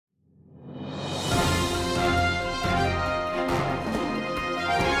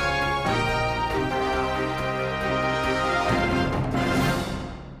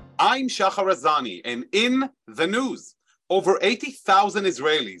I'm Shachar Azani, and in the news, over 80,000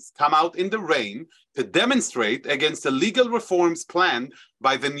 Israelis come out in the rain to demonstrate against the legal reforms planned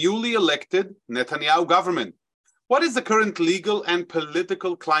by the newly elected Netanyahu government. What is the current legal and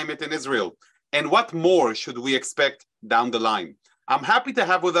political climate in Israel? And what more should we expect down the line? I'm happy to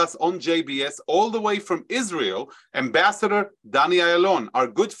have with us on JBS, all the way from Israel, Ambassador Dani Ayalon, our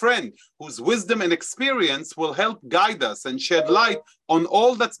good friend, whose wisdom and experience will help guide us and shed light on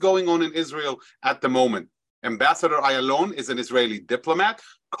all that's going on in Israel at the moment. Ambassador Ayalon is an Israeli diplomat,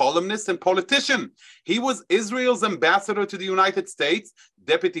 columnist, and politician. He was Israel's ambassador to the United States,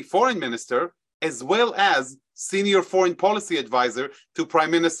 deputy foreign minister, as well as senior foreign policy advisor to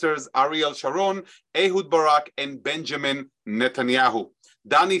Prime Ministers Ariel Sharon, Ehud Barak, and Benjamin Netanyahu.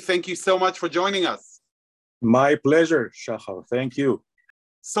 Dani, thank you so much for joining us. My pleasure, Shachar. Thank you.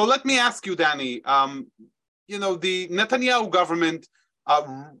 So let me ask you, Dani, the Netanyahu government,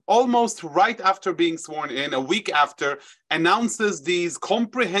 almost right after being sworn in, a week after, announces these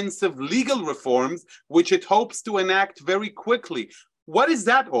comprehensive legal reforms, which it hopes to enact very quickly. What is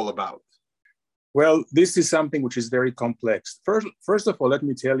that all about? Well, this is something which is very complex. First of all, let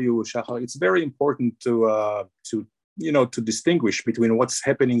me tell you, Shachar, it's very important to distinguish between what's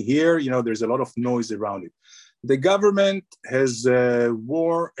happening here. There's a lot of noise around it. The government has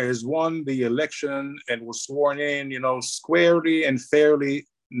won the election and was sworn in, squarely and fairly,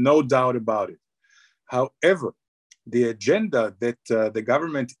 no doubt about it. However, the agenda that the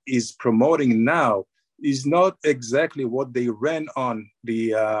government is promoting now is not exactly what they ran on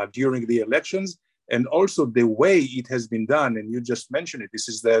during the elections, and also the way it has been done. And you just mentioned it. This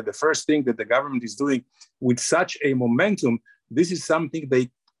is the first thing that the government is doing with such a momentum. This is something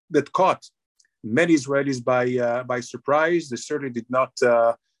that caught many Israelis by surprise. They certainly did not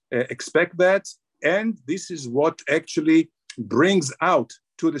expect that. And this is what actually brings out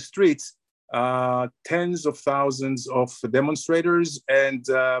to the streets tens of thousands of demonstrators. And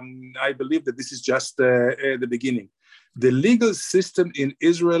I believe that this is just the beginning. The legal system in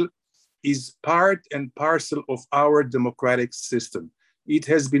Israel is part and parcel of our democratic system. It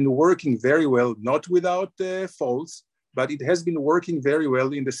has been working very well, not without faults, but it has been working very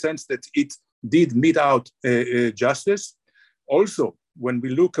well in the sense that it did mete out justice. Also, when we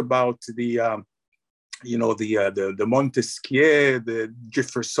look about the Montesquieu, the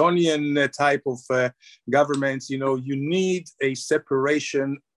Jeffersonian type of governments, you need a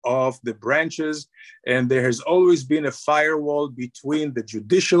separation of the branches, and there has always been a firewall between the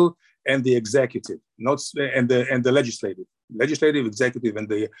judicial and the executive, and the legislative, executive, and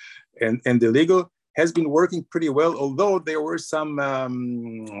the legal has been working pretty well, although there were some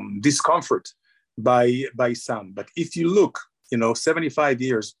discomfort by some. But if you look, 75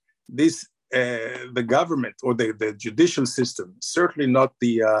 years, the government or the judicial system, certainly not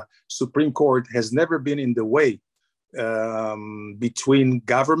the Supreme Court, has never been in the way between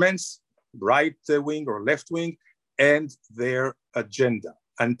governments, right wing or left wing, and their agenda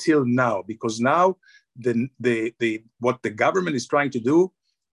until now. Because now what the government is trying to do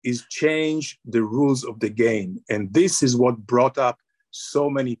is change the rules of the game. And this is what brought up so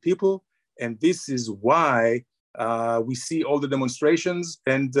many people. And this is why we see all the demonstrations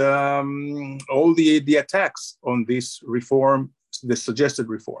and all the attacks on this reform, the suggested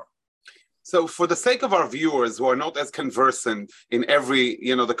reform. So for the sake of our viewers who are not as conversant in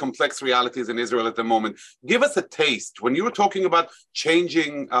the complex realities in Israel at the moment, give us a taste. When you were talking about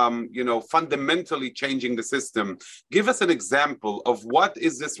changing, fundamentally changing the system, give us an example of what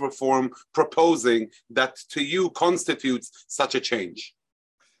is this reform proposing that to you constitutes such a change?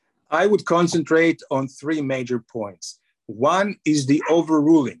 I would concentrate on three major points. One is the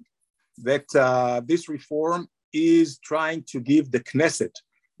overruling, that this reform is trying to give the Knesset,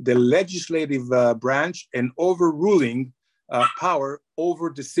 the legislative branch, an overruling power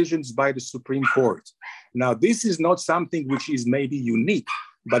over decisions by the Supreme Court. Now, this is not something which is maybe unique,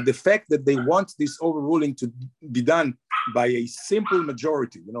 but the fact that they want this overruling to be done by a simple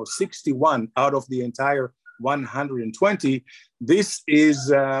majority, 61 out of the entire 120, this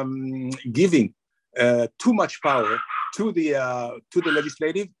is giving too much power to the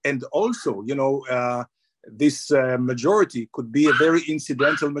legislative, and also, this majority could be a very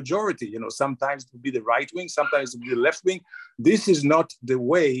incidental majority. Sometimes it would be the right wing, sometimes it would be the left wing. This is not the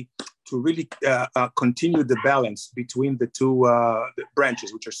way to really continue the balance between the two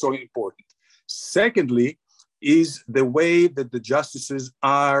branches, which are so important. Secondly, is the way that the justices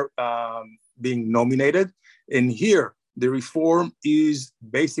are being nominated. And here, the reform is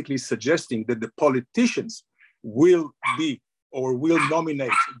basically suggesting that the politicians will be or will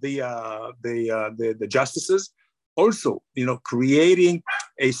nominate the justices, also, creating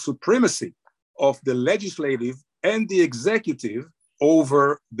a supremacy of the legislative and the executive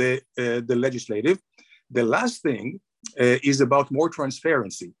over the legislative. The last thing is about more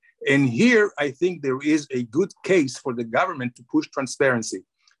transparency. And here, I think there is a good case for the government to push transparency,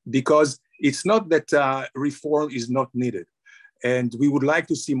 because it's not that reform is not needed. And we would like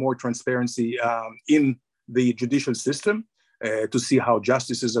to see more transparency in the judicial system, to see how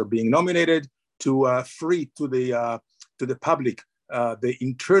justices are being nominated, to free to the public the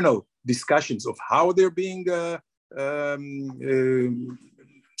internal discussions of how they're being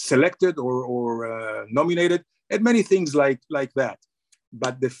selected or nominated, and many things like that.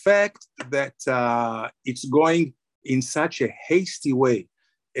 But the fact that it's going in such a hasty way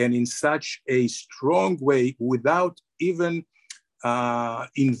and in such a strong way without even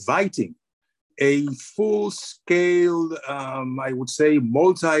inviting a full-scale, I would say,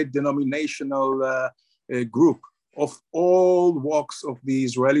 multi-denominational group of all walks of the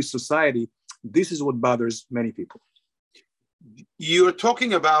Israeli society, this is what bothers many people. You're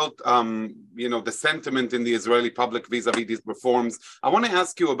talking about, the sentiment in the Israeli public vis-a-vis these reforms. I want to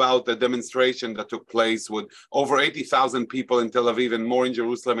ask you about the demonstration that took place with over 80,000 people in Tel Aviv and more in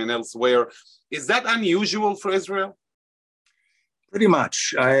Jerusalem and elsewhere. Is that unusual for Israel? Pretty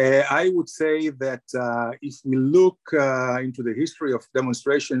much. I would say that if we look into the history of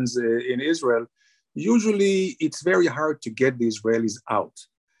demonstrations in Israel, usually it's very hard to get the Israelis out.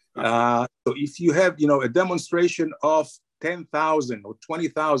 So if you have, a demonstration of 10,000 or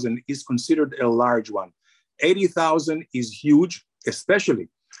 20,000 is considered a large one. 80,000 is huge, especially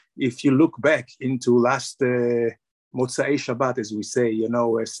if you look back into last Motzai Shabbat, as we say,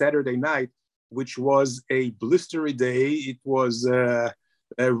 a Saturday night, which was a blistery day. It was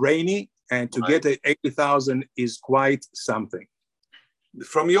rainy, and to get 80,000 is quite something.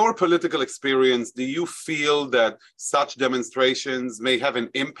 From your political experience, do you feel that such demonstrations may have an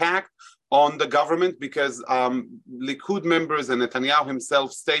impact on the government? Because Likud members and Netanyahu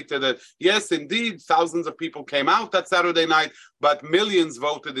himself stated that, yes, indeed, thousands of people came out that Saturday night, but millions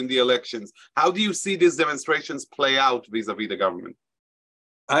voted in the elections. How do you see these demonstrations play out vis-a-vis the government?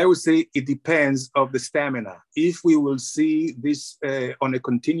 I would say it depends of the stamina. If we will see this on a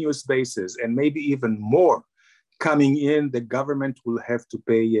continuous basis, and maybe even more coming in, the government will have to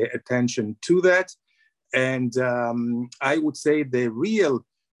pay attention to that. And I would say the real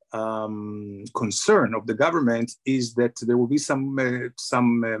concern of the government is that there will be some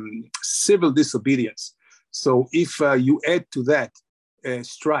civil disobedience. So if you add to that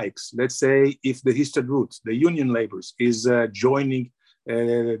strikes, let's say if the Histadrut, the union laborers, is joining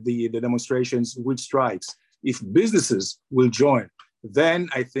the demonstrations with strikes, if businesses will join, then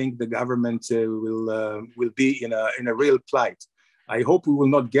I think the government will be in a real plight. I hope we will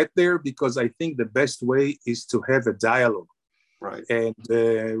not get there, because I think the best way is to have a dialogue. Right. And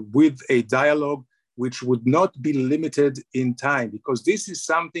with a dialogue which would not be limited in time, because this is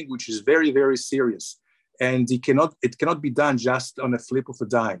something which is very, very serious, and it cannot be done just on a flip of a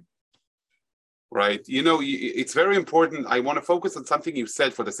dime. Right. It's very important. I want to focus on something you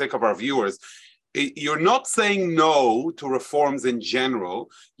said for the sake of our viewers. You're not saying no to reforms in general.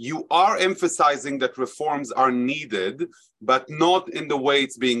 You are emphasizing that reforms are needed, but not in the way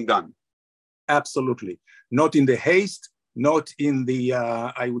it's being done. Absolutely. Not in the haste, not in the,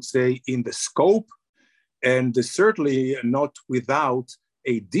 I would say, in the scope, and certainly not without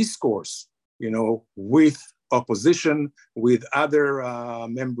a discourse, with opposition, with other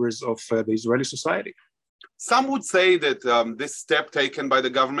members of the Israeli society. Some would say that this step taken by the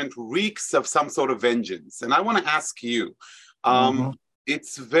government reeks of some sort of vengeance. And I want to ask you,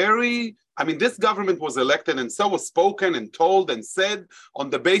 it's very, this government was elected, and so was spoken and told and said on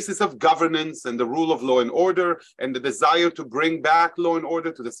the basis of governance and the rule of law and order, and the desire to bring back law and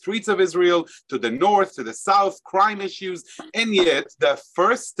order to the streets of Israel, to the north, to the south, crime issues. And yet the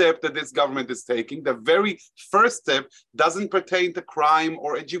first step that this government is taking, the very first step, doesn't pertain to crime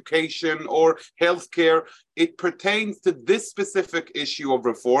or education or healthcare. It pertains to this specific issue of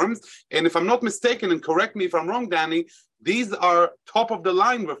reforms. And if I'm not mistaken, and correct me if I'm wrong, Danny, these are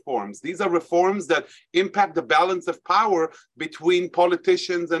top-of-the-line reforms. These are reforms that impact the balance of power between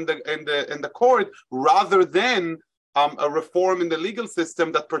politicians and the court, rather than a reform in the legal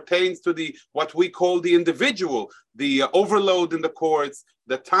system that pertains to what we call the individual, the overload in the courts,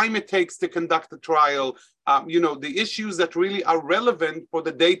 the time it takes to conduct a trial, the issues that really are relevant for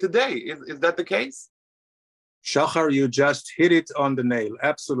the day-to-day. Is that the case? Shachar, you just hit it on the nail.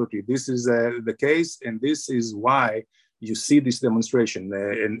 Absolutely. This is the case, and this is why you see this demonstration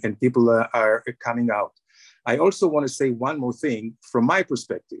and people are coming out. I also want to say one more thing from my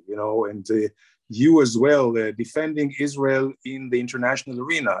perspective, and you as well, defending Israel in the international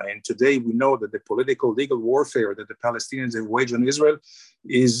arena. And today we know that the political, legal warfare that the Palestinians have waged on Israel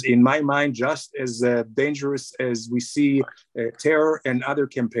is, in my mind, just as dangerous as we see terror and other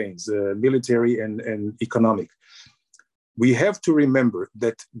campaigns, military and economic. We have to remember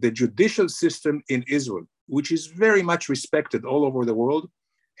that the judicial system in Israel, which is very much respected all over the world,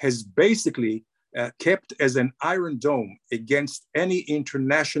 has basically kept as an iron dome against any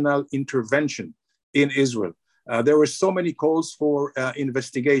international intervention in Israel. There were so many calls for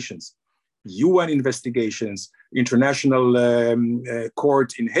investigations, UN investigations, international court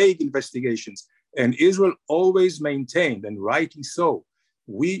in Hague investigations, and Israel always maintained, and rightly so,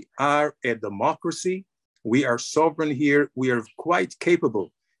 we are a democracy, we are sovereign here, we are quite capable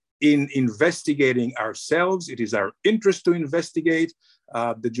in investigating ourselves. It is our interest to investigate.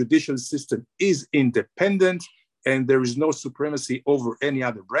 The judicial system is independent, and there is no supremacy over any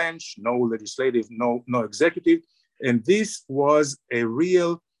other branch, no legislative, no executive. And this was a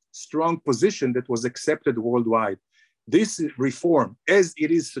real strong position that was accepted worldwide. This reform, as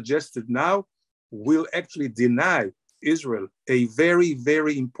it is suggested now, will actually deny Israel a very,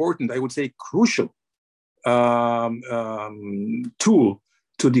 very important, I would say crucial tool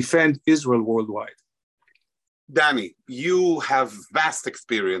to defend Israel worldwide. Danny, you have vast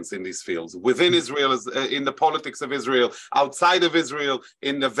experience in these fields, within Israel, in the politics of Israel, outside of Israel,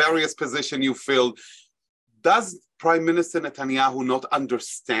 in the various positions you filled. Does Prime Minister Netanyahu not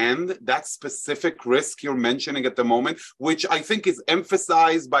understand that specific risk you're mentioning at the moment, which I think is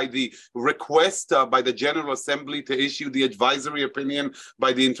emphasized by the request by the General Assembly to issue the advisory opinion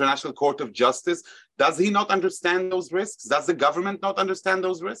by the International Court of Justice? Does he not understand those risks? Does the government not understand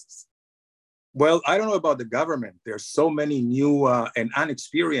those risks? Well, I don't know about the government. There's so many new and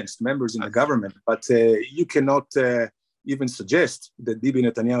unexperienced members in the government, but you cannot even suggest that Bibi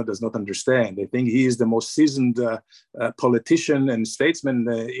Netanyahu does not understand. I think he is the most seasoned politician and statesman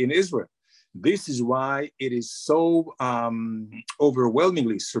in Israel. This is why it is so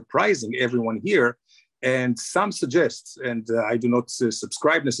overwhelmingly surprising everyone here. And some suggest, and I do not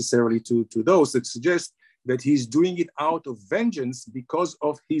subscribe necessarily to those that suggest that he's doing it out of vengeance because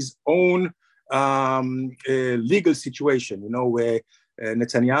of his own legal situation, where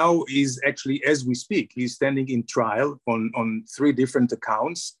Netanyahu is actually, as we speak, he's standing in trial on 3 different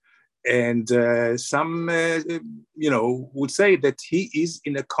accounts. And some, would say that he is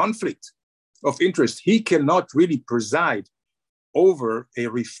in a conflict of interest. He cannot really preside over a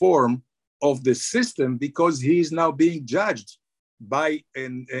reform of the system because he is now being judged by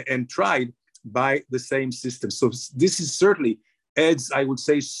and tried by the same system. So this is certainly adds, I would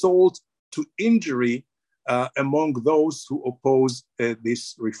say, salt to injury among those who oppose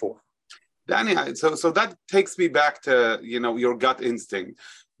this reform. Danny, so that takes me back to your gut instinct.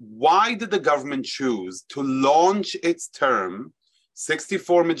 Why did the government choose to launch its term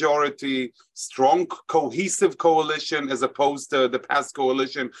 64 majority, strong, cohesive coalition as opposed to the past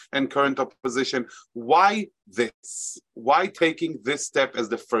coalition and current opposition? Why this? Why taking this step as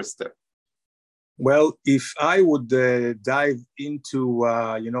the first step? Well, if I would dive into,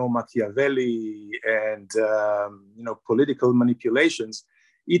 Machiavelli and, political manipulations,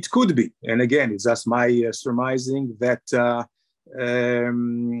 it could be. And again, it's just my surmising that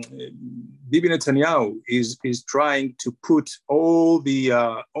Bibi Netanyahu is trying to put all the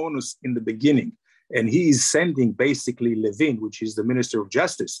onus in the beginning. And he is sending basically Levin, which is the Minister of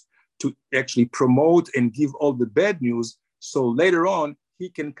Justice, to actually promote and give all the bad news. So later on, he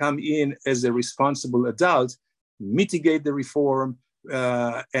can come in as a responsible adult, mitigate the reform,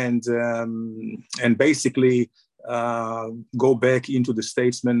 and basically go back into the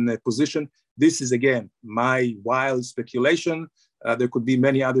statesman position. This is, again, my wild speculation. There could be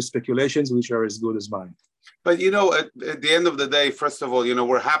many other speculations which are as good as mine. But, at the end of the day, first of all,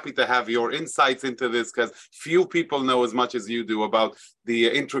 we're happy to have your insights into this because few people know as much as you do about the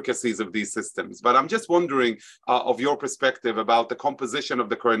intricacies of these systems. But I'm just wondering of your perspective about the composition of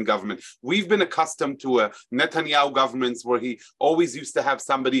the current government. We've been accustomed to Netanyahu governments where he always used to have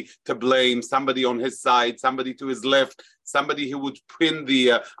somebody to blame, somebody on his side, somebody to his left, somebody who would pin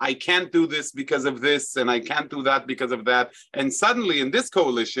the, I can't do this because of this, and I can't do that because of that. And suddenly in this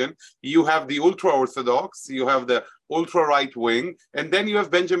coalition, you have the ultra-Orthodox, you have the ultra-right wing, and then you have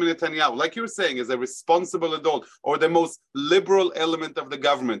Benjamin Netanyahu, like you're saying, as a responsible adult or the most liberal element of the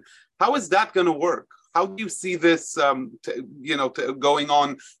government. How is that going to work? How do you see this, going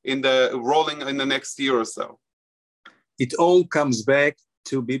on rolling in the next year or so? It all comes back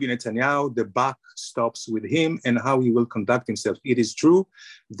to Bibi Netanyahu. The buck stops with him and how he will conduct himself. It is true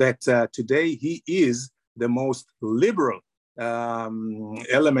that today he is the most liberal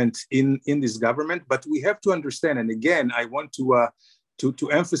element in this government. But we have to understand, and again, I want to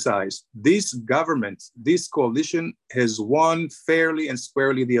emphasize, this government, this coalition has won fairly and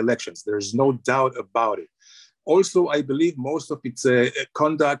squarely the elections. There's no doubt about it. Also, I believe most of its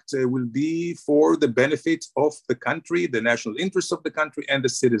conduct will be for the benefit of the country, the national interests of the country and the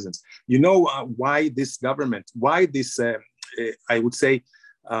citizens. You know why this government, why this, I would say,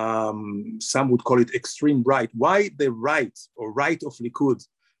 some would call it extreme right, why the right or right of Likud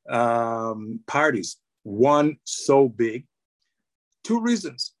parties won so big? Two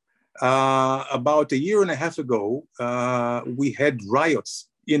reasons. About a year and a half ago, we had riots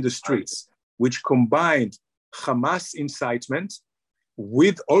in the streets, which combined Hamas incitement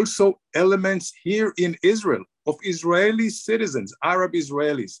with also elements here in Israel of Israeli citizens, Arab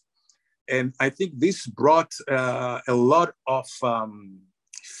Israelis. And I think this brought a lot of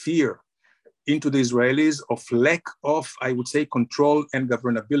fear into the Israelis, of lack of, I would say, control and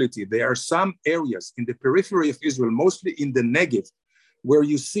governability. There are some areas in the periphery of Israel, mostly in the Negev, where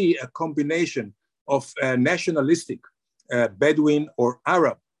you see a combination of nationalistic Bedouin or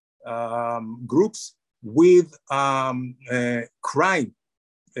Arab groups with crime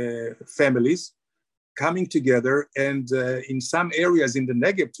families coming together. And in some areas in the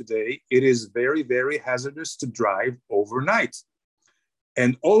Negev today, it is very, very hazardous to drive overnight.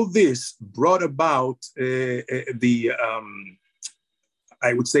 And all this brought about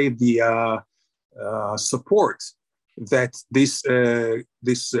I would say, the support that these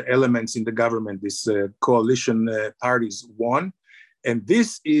elements in the government, these coalition parties won. And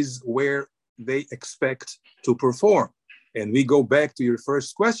this is where they expect to perform. And we go back to your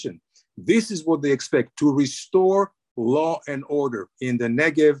first question. This is what they expect: to restore law and order in the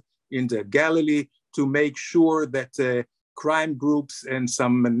Negev, in the Galilee, to make sure that crime groups and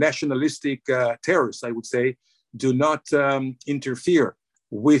some nationalistic terrorists, I would say, do not interfere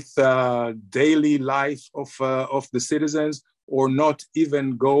with daily life of the citizens, or not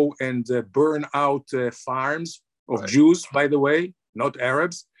even go and burn out farms of Jews, by the way, not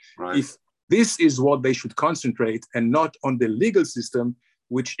Arabs. If this is what they should concentrate, and not on the legal system,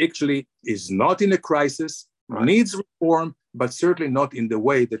 which actually is not in a crisis, needs reform, but certainly not in the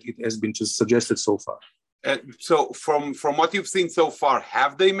way that it has been just suggested so far. So from what you've seen so far,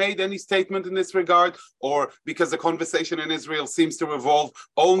 have they made any statement in this regard? Or because the conversation in Israel seems to revolve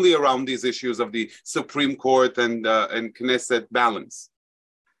only around these issues of the Supreme Court and Knesset balance?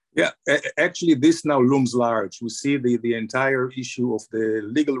 Yeah, actually, this now looms large. We see the entire issue of the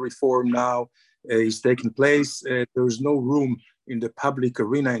legal reform now is taking place. There is no room in the public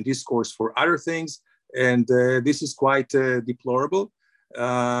arena and discourse for other things. And this is quite deplorable.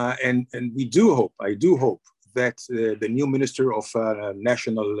 And we do hope, I do hope, that the new Minister of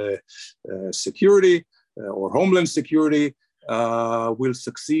National Security or Homeland Security will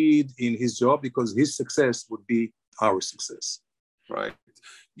succeed in his job, because his success would be our success. Right.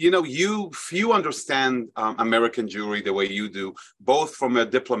 You know, you understand American Jewry the way you do, both from a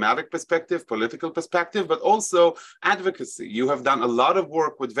diplomatic perspective, political perspective, but also advocacy. You have done a lot of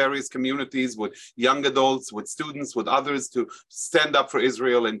work with various communities, with young adults, with students, with others, to stand up for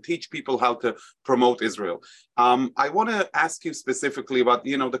Israel and teach people how to promote Israel. I want to ask you specifically about,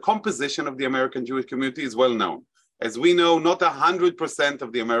 the composition of the American Jewish community is well known. As we know, not 100%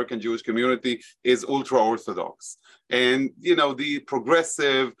 of the American Jewish community is ultra-Orthodox. And, the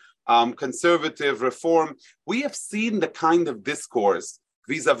progressive, conservative, reform, we have seen the kind of discourse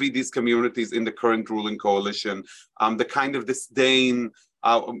vis-a-vis these communities in the current ruling coalition, the kind of disdain,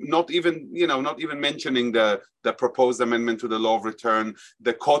 not even mentioning the proposed amendment to the law of return,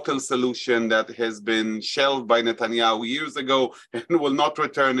 the Kotel solution that has been shelved by Netanyahu years ago and will not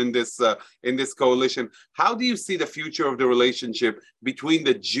return in this coalition. How do you see the future of the relationship between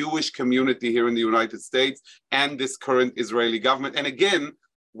the Jewish community here in the United States and this current Israeli government? And again,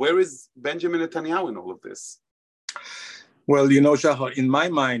 where is Benjamin Netanyahu in all of this? Well, Shahar, in my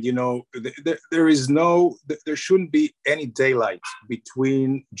mind, there shouldn't be any daylight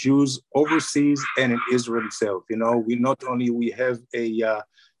between Jews overseas and in Israel itself. We have a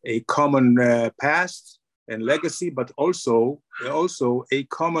common past and legacy, but also a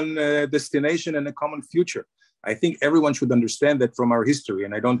common destination and a common future. I think everyone should understand that from our history,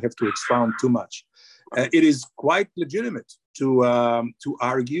 and I don't have to expound too much. It is quite legitimate to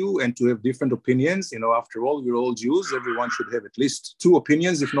argue and to have different opinions. After all, we're all Jews. Everyone should have at least two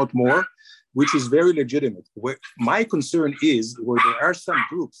opinions, if not more, which is very legitimate. My concern is where there are some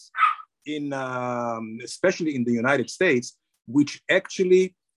groups, especially in the United States, which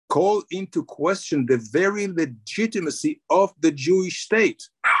actually call into question the very legitimacy of the Jewish state.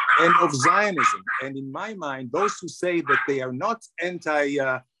 and of Zionism. And in my mind, those who say that they are not if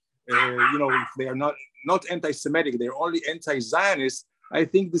they are not anti-Semitic, they're only anti-Zionist, I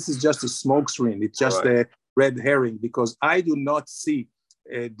think this is just a smokescreen. It's just a red herring, because I do not see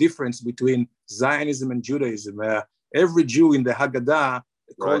a difference between Zionism and Judaism. Every Jew in the Haggadah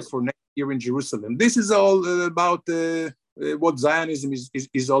calls for next year in Jerusalem. This is all about what Zionism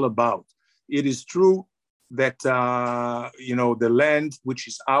is all about. It is true that the land which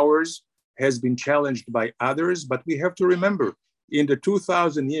is ours has been challenged by others, but we have to remember, in the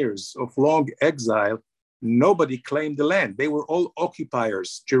 2,000 years of long exile, nobody claimed the land. They were all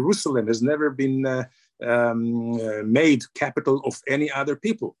occupiers. Jerusalem has never been made capital of any other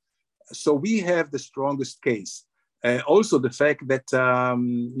people. So we have the strongest case. Also, the fact that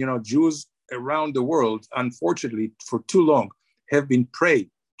Jews around the world, unfortunately, for too long, have been prey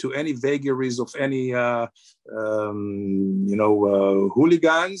to any vagaries of any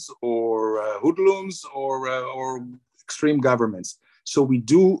hooligans or hoodlums or extreme governments. So we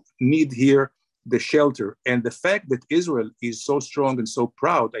do need here the shelter. And the fact that Israel is so strong and so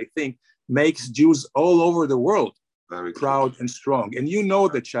proud, I think, makes Jews all over the world proud and strong. And you know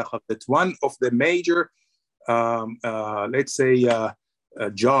that, Shachar, that one of the major,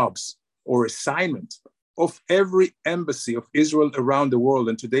 jobs or assignment of every embassy of Israel around the world,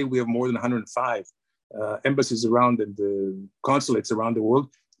 and today we have more than 105 embassies around and the consulates around the world,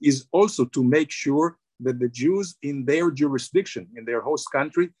 is also to make sure that the Jews in their jurisdiction, in their host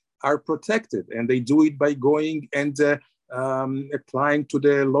country, are protected. And they do it by going and applying to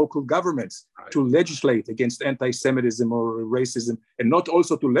the local governments to legislate against anti-Semitism or racism, and not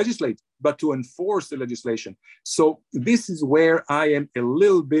also to legislate, but to enforce the legislation. So this is where I am a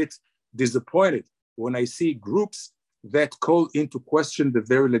little bit disappointed when I see groups that call into question the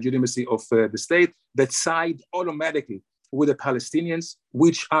very legitimacy of the state, that side automatically with the Palestinians,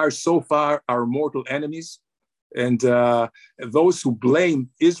 which are so far our mortal enemies, and those who blame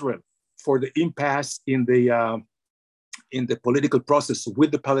Israel for the impasse in the political process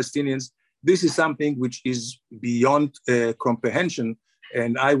with the Palestinians. This is something which is beyond comprehension,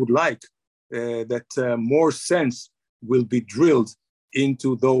 and I would like that more sense will be drilled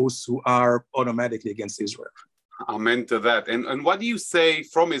into those who are automatically against Israel. Amen to that. And what do you say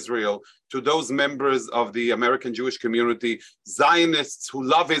from Israel to those members of the American Jewish community, Zionists who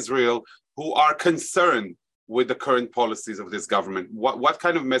love Israel, who are concerned with the current policies of this government? What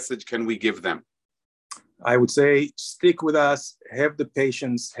kind of message can we give them? I would say, stick with us, have the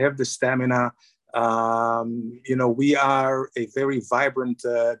patience, have the stamina. We are a very vibrant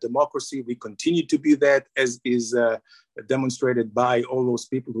democracy. We continue to be that, as is demonstrated by all those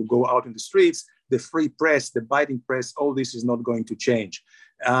people who go out in the streets. The free press, the biting press, all this is not going to change.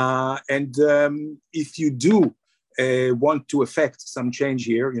 If you do want to affect some change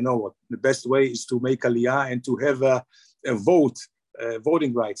here, you know what, the best way is to make aliyah and to have a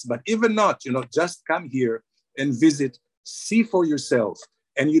voting rights. But even not, just come here and visit, see for yourself.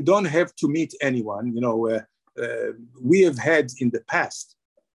 And you don't have to meet anyone. We have had in the past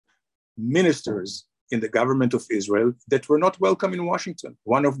ministers in the government of Israel that were not welcome in Washington.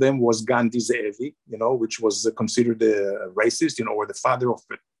 One of them was Gandhi Ze'evi, which was considered a racist, or the father of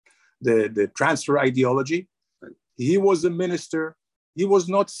the transfer ideology. He was a minister. He was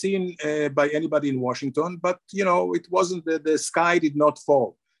not seen by anybody in Washington, but, it wasn't, the sky did not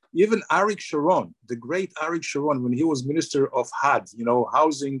fall. Even Arik Sharon, the great Arik Sharon, when he was minister of HUD,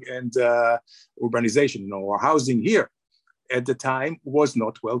 housing and urbanization, or housing here at the time, was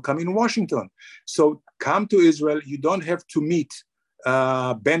not welcome in Washington. So come to Israel. You don't have to meet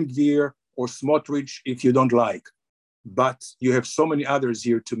Ben Gvir or Smotrich if you don't like, but you have so many others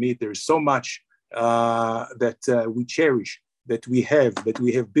here to meet. There's so much that we cherish, that we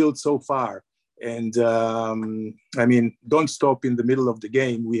have built so far. And don't stop in the middle of the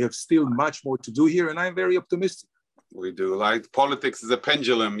game. We have still much more to do here, and I'm very optimistic. We do. Like, politics is a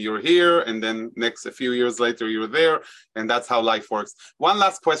pendulum. You're here, and then a few years later, you're there, and that's how life works. One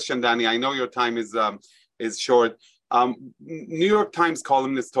last question, Danny. I know your time is short. New York Times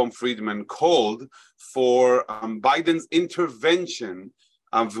columnist Tom Friedman called for Biden's intervention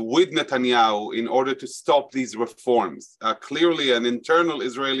with Netanyahu in order to stop these reforms. Clearly an internal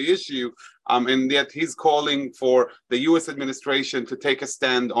Israeli issue, and yet he's calling for the U.S. administration to take a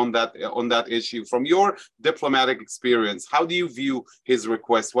stand on that issue. From your diplomatic experience, how do you view his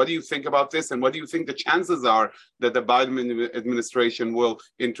request? What do you think about this, and what do you think the chances are that the Biden administration will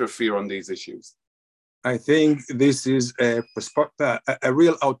interfere on these issues? I think this is a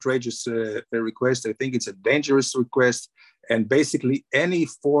real outrageous request. I think it's a dangerous request. And basically, any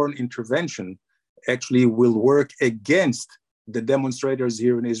foreign intervention actually will work against the demonstrators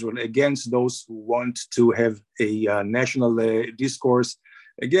here in Israel, against those who want to have a national discourse.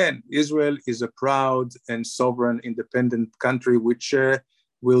 Again, Israel is a proud and sovereign, independent country which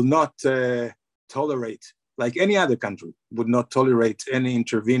will not tolerate, like any other country, would not tolerate any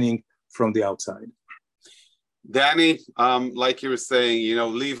intervening from the outside. Danny, like you were saying,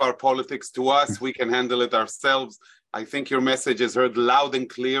 leave our politics to us. We can handle it ourselves. I think your message is heard loud and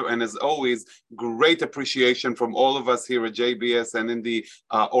clear. And as always, great appreciation from all of us here at JBS and in the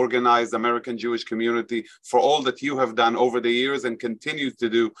organized American Jewish community for all that you have done over the years and continue to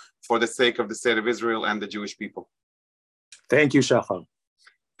do for the sake of the state of Israel and the Jewish people. Thank you, Shachar.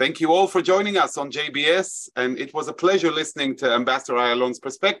 Thank you all for joining us on JBS, and it was a pleasure listening to Ambassador Ayalon's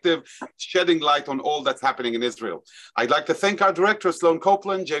perspective, shedding light on all that's happening in Israel. I'd like to thank our director, Sloan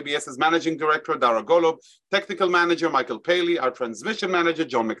Copeland, JBS's managing director, Dara Golob, technical manager, Michael Paley, our transmission manager,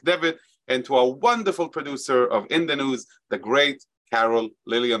 John McDevitt, and to our wonderful producer of In the News, the great Carol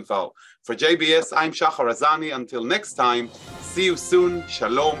Lilienthal. For JBS, I'm Shachar Azani. Until next time, see you soon,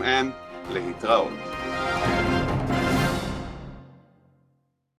 shalom and lehitraot.